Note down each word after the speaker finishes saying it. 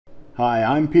Hi,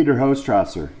 I'm Peter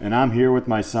Hostrasser, and I'm here with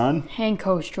my son, Hank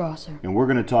Hostrasser. and we're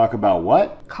going to talk about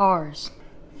what? Cars.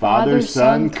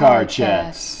 Father-Son Car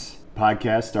Chats.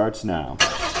 Podcast starts now.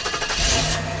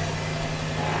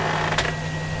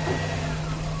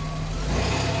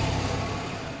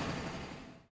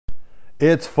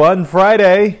 It's Fun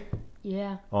Friday.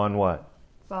 Yeah. On what?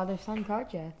 Father-Son Car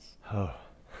Chats. Oh.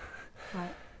 What?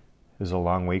 It was a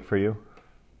long week for you?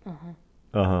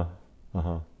 Uh-huh.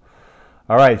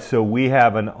 All right, so we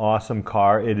have an awesome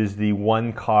car. It is the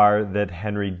one car that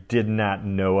Henry did not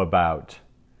know about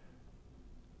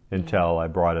until I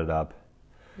brought it up.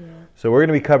 Yeah. So we're going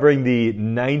to be covering the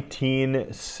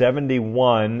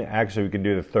 1971. Actually, we can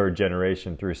do the third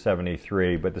generation through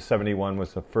 73, but the 71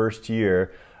 was the first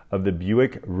year of the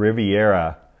Buick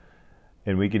Riviera.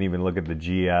 And we can even look at the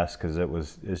GS because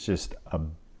it's just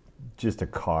a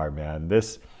car, man.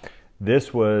 This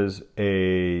was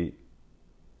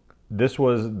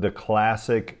the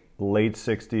classic late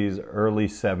 60s, early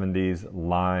 70s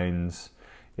lines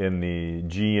in the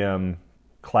GM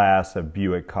class of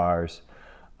Buick cars.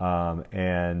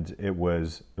 And it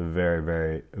was very,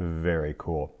 very, very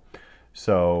cool.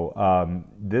 So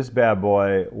this bad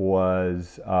boy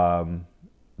was,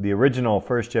 the original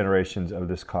first generations of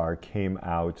this car came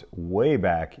out way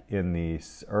back in the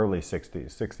early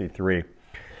 60s, 63.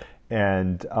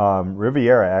 And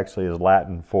Riviera actually is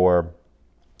Latin for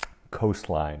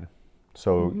coastline.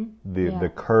 So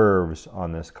the curves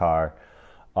on this car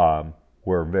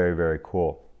were very, very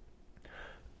cool.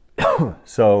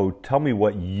 So tell me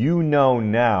what you know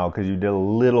now, because you did a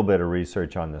little bit of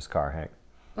research on this car, Hank.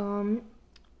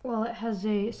 Well, it has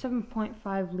a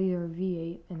 7.5 liter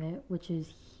V8 in it, which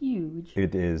is huge.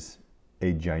 It is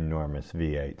a ginormous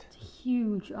V8. It's a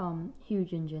huge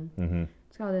engine. Mm-hmm.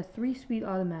 It's got a 3-speed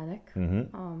automatic.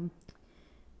 Mm-hmm.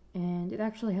 And it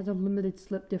actually has a limited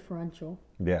slip differential.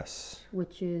 Yes.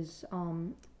 Which is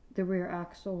the rear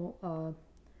axle.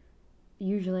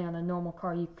 Usually on a normal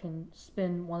car, you can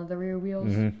spin one of the rear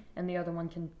wheels, and the other one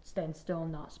can stand still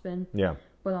and not spin. Yeah.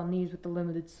 But on these with the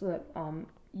limited slip,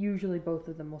 usually both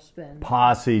of them will spin.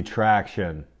 Posse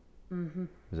traction. Mm-hmm.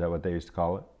 Is that what they used to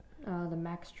call it? The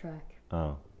Max Track.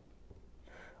 Oh.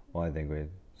 Well, I think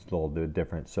it's a little bit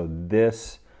different. So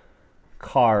this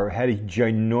car had a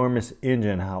ginormous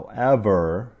engine.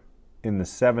 However, in the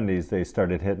 70s, they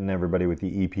started hitting everybody with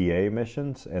the EPA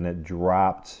emissions, and it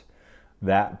dropped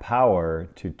that power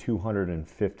to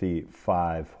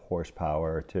 255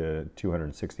 horsepower to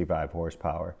 265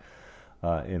 horsepower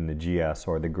in the GS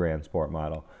or the Grand Sport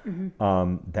model.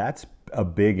 Mm-hmm. That's a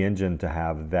big engine to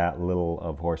have that little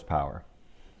of horsepower.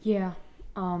 Yeah.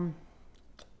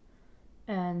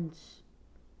 And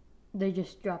they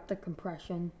just dropped the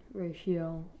compression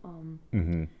ratio.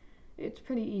 It's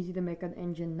pretty easy to make an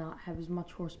engine not have as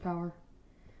much horsepower.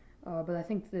 But I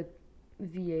think the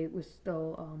V8 was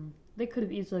still... they could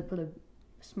have easily put a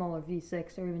smaller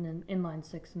V6 or even an inline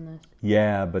 6 in this.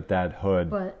 Yeah, but that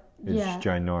hood is yeah,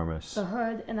 ginormous. The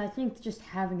hood, and I think just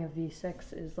having a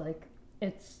V6 is like,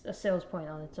 it's a sales point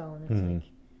on its own. It's like,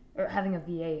 or having a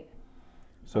V8.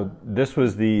 So this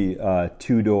was the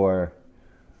two-door.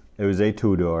 It was a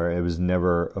two-door. It was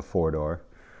never a four-door,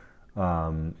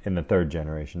 in the third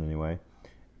generation anyway.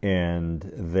 And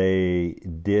they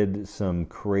did some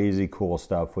crazy cool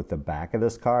stuff with the back of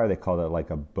this car. They called it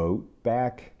like a boat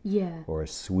back, or a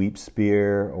sweep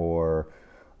spear, or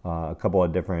a couple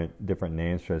of different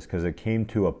names for this, because it came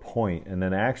to a point. And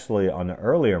then actually on the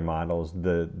earlier models,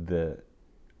 the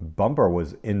bumper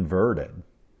was inverted,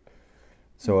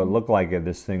 so it looked like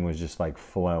this thing was just like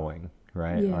flowing,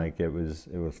 right? Yeah. Like it was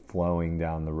flowing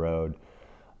down the road.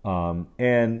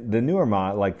 And the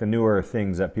newer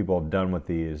things that people have done with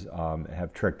these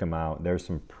have tricked them out. There's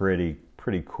some pretty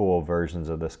cool versions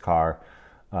of this car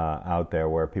out there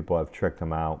where people have tricked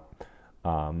them out.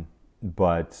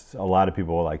 But a lot of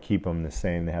people like keep them the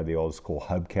same. They have the old school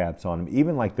hubcaps on them.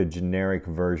 Even like the generic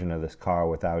version of this car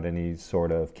without any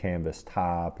sort of canvas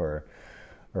top or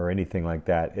anything like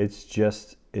that. It's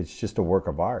just a work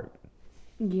of art.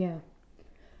 Yeah.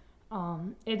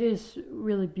 It is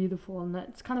really beautiful, and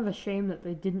it's kind of a shame that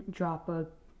they didn't drop a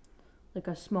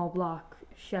small block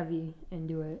Chevy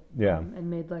into it. Yeah. And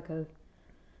made like a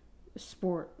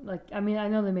sport. I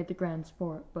know they made the Grand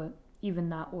Sport, but even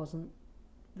that wasn't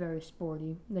very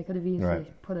sporty. They could have easily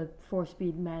put a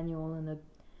 4-speed manual and a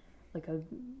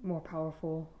more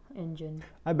powerful engine.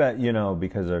 I bet,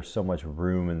 because there's so much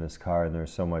room in this car and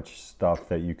there's so much stuff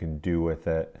that you can do with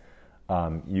it,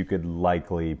 you could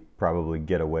probably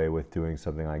get away with doing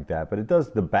something like that. But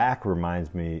the back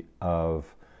reminds me of,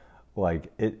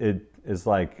 it is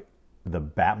like the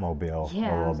Batmobile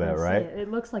Yeah, a little bit, right?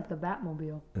 It looks like the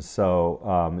Batmobile. So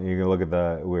you can look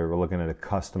at we were looking at a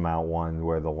custom out one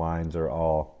where the lines are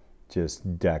all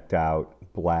just decked out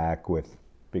black with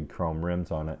big chrome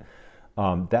rims on it.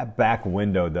 That back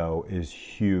window though is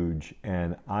huge,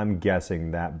 and I'm guessing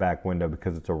that back window,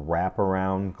 because it's a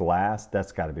wraparound glass,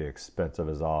 that's got to be expensive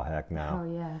as all heck now.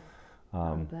 Oh yeah,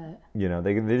 I bet. You know,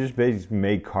 they just basically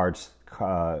made parts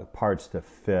to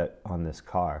fit on this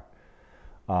car.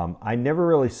 I never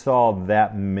really saw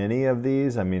that many of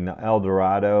these. I mean, the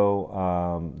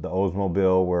Eldorado, the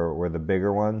Oldsmobile were the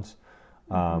bigger ones.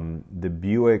 The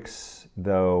Buicks,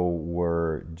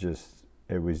 though,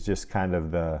 it was just kind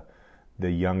of the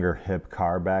younger hip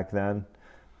car back then.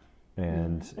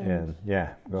 And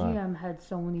yeah, go on. GM had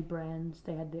so many brands.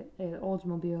 They had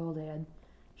Oldsmobile, they had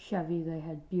Chevy, they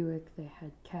had Buick, they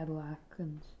had Cadillac,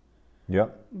 and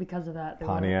yep. Because of that,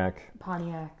 Pontiac.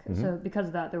 So because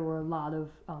of that, there were a lot of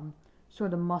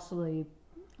sort of muscly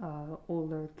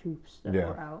older coupes that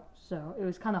were out. So it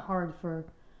was kind of hard for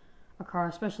a car,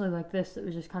 especially like this, that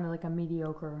was just kind of like a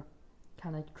mediocre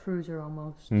kind of cruiser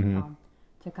almost,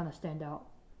 to kind of stand out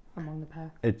among the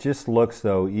pack. It just looks,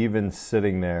 though, even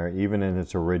sitting there, even in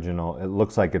its original, it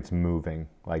looks like it's moving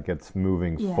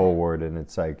forward, and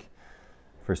it's like,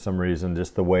 for some reason,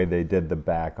 just the way they did the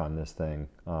back on this thing,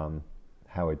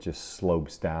 how it just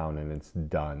slopes down and it's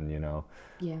done, you know?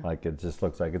 Yeah. Like it just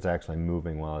looks like it's actually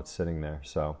moving while it's sitting there.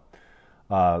 So,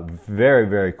 very,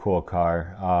 very cool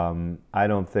car. I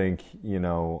don't think,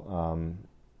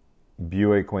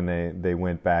 Buick, when they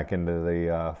went back into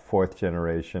the fourth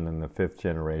generation and the fifth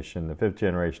generation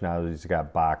obviously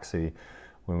got boxy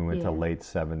when we went to late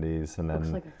 70s. And then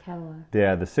looks like a Cadillac.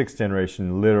 Yeah, the sixth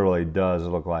generation literally does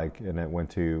look like, and it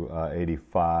went to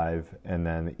 85, and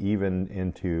then even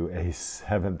into a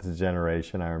seventh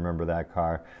generation. I remember that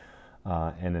car,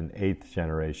 and an eighth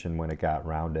generation when it got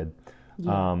rounded.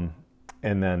 Yeah.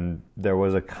 And then there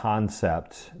was a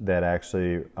concept that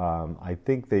actually, I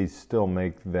think they still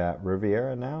make that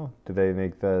Riviera now. Do they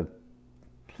make the...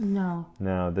 No.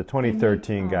 No, the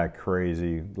 2013 got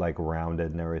crazy, like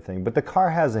rounded and everything. But the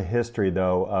car has a history,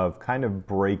 though, of kind of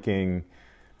breaking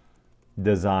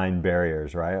design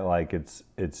barriers, right? Like it's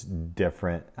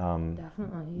different.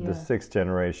 Definitely, yeah. The sixth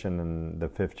generation and the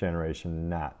fifth generation,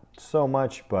 not so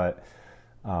much, but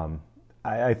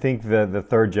I think the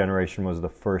third generation was the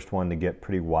first one to get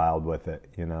pretty wild with it.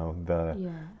 You know,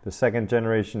 the second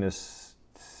generation is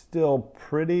still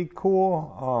pretty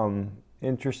cool.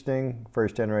 Interesting.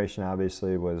 First generation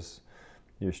obviously was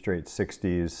your straight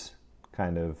 60s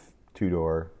kind of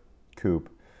two-door coupe,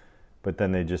 but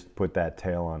then they just put that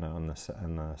tail on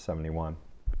the 71.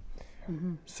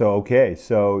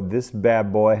 So this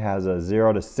bad boy has a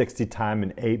 0 to 60 time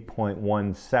in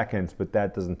 8.1 seconds, but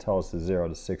that doesn't tell us the 0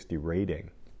 to 60 rating.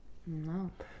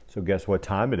 No. So guess what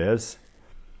time it is?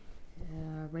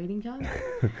 Rating time?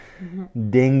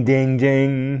 Ding, ding,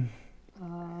 ding.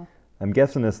 I'm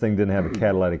guessing this thing didn't have a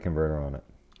catalytic converter on it.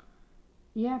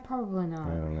 Yeah, probably not.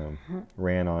 I don't know.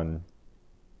 Ran on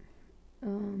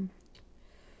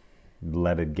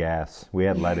leaded gas. We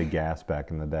had leaded gas back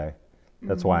in the day.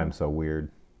 That's why I'm so weird.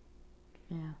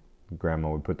 Yeah. Grandma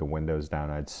would put the windows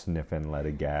down. I'd sniff in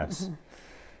leaded gas.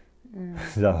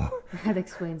 So that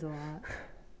explains a lot.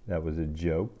 That was a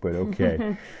joke, but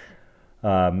okay.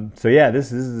 So yeah,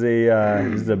 this is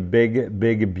a big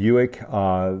Buick.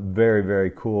 Very,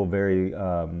 very cool. Very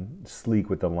sleek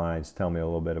with the lines. Tell me a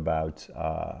little bit about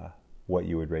what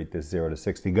you would rate this 0 to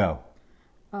 60. Go.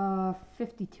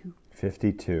 52.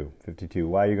 52.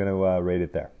 Why are you going to rate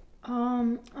it there?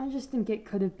 I just think it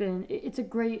could have been. It's a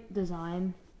great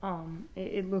design.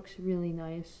 It looks really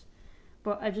nice,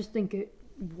 but I just think it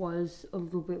was a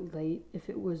little bit late. If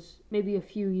it was maybe a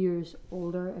few years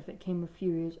older, if it came a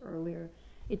few years earlier,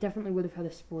 it definitely would have had a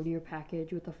sportier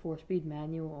package with a 4-speed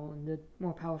manual and a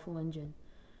more powerful engine.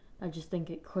 I just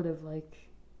think it could have,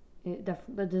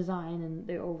 the design and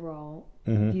the overall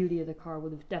beauty of the car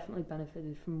would have definitely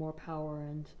benefited from more power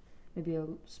and maybe a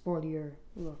sportier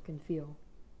look and feel.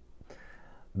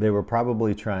 They were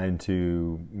probably trying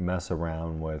to mess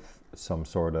around with some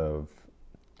sort of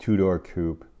two-door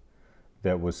coupe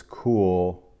that was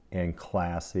cool and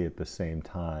classy at the same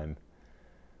time.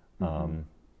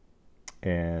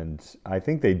 And I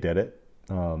think they did it.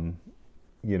 The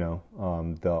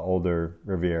older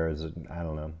Rivieras, I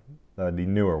don't know, the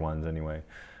newer ones anyway,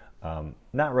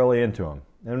 not really into them.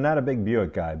 I'm not a big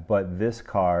Buick guy, but this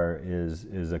car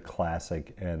is a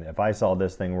classic. And if I saw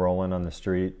this thing rolling on the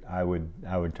street, I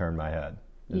would turn my head.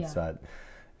 It's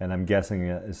and I'm guessing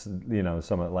it's,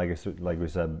 some like we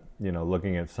said,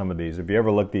 looking at some of these. If you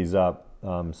ever look these up,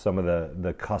 some of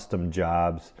the custom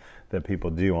jobs that people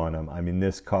do on them. I mean,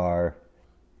 this car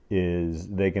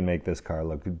they can make this car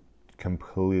look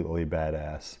completely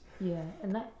badass. Yeah,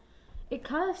 and that it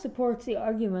kind of supports the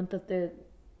argument that the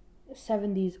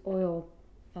 70s oil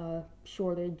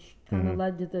shortage kind of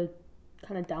led to the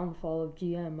kind of downfall of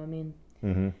GM. I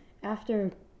mean,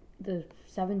 after the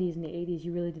 70s and the 80s,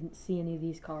 you really didn't see any of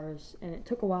these cars, and it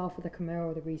took a while for the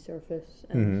Camaro to resurface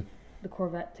and the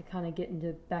Corvette to kind of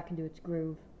get back into its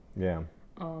groove. Yeah.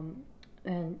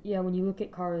 And yeah, when you look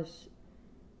at cars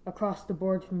across the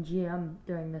board from GM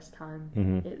during this time,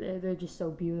 they're just so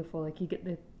beautiful. Like, you get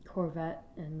the Corvette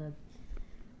and the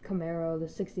Camaro. The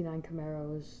 69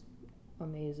 Camaro is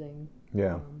amazing.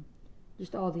 Yeah.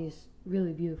 Just all these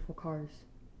really beautiful cars.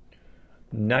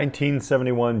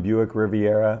 1971 Buick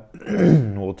Riviera.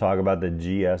 We'll talk about the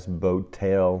GS boat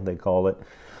tail, they call it.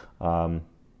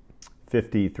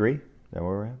 53. Is that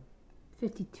where we're at?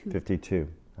 52. 52.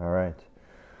 All right.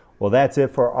 Well, that's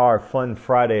it for our Fun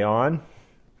Friday on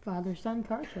Father-son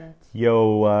car chats.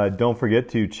 Yo, don't forget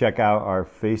to check out our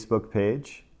Facebook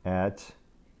page at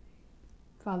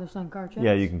Father-son car chats.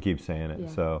 Yeah, you can keep saying it. Yeah.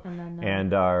 So, And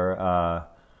and our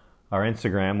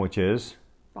Instagram, which is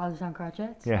Father-son car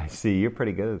chats. Yeah, see, you're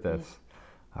pretty good at this.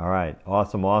 Yeah. All right,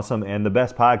 awesome. And the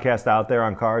best podcast out there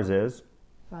on cars is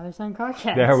Father-son car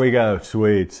chats. There we go,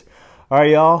 sweet. All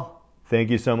right, y'all. Thank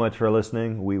you so much for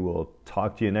listening. We will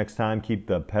talk to you next time. Keep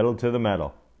the pedal to the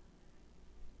metal.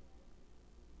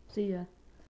 See ya.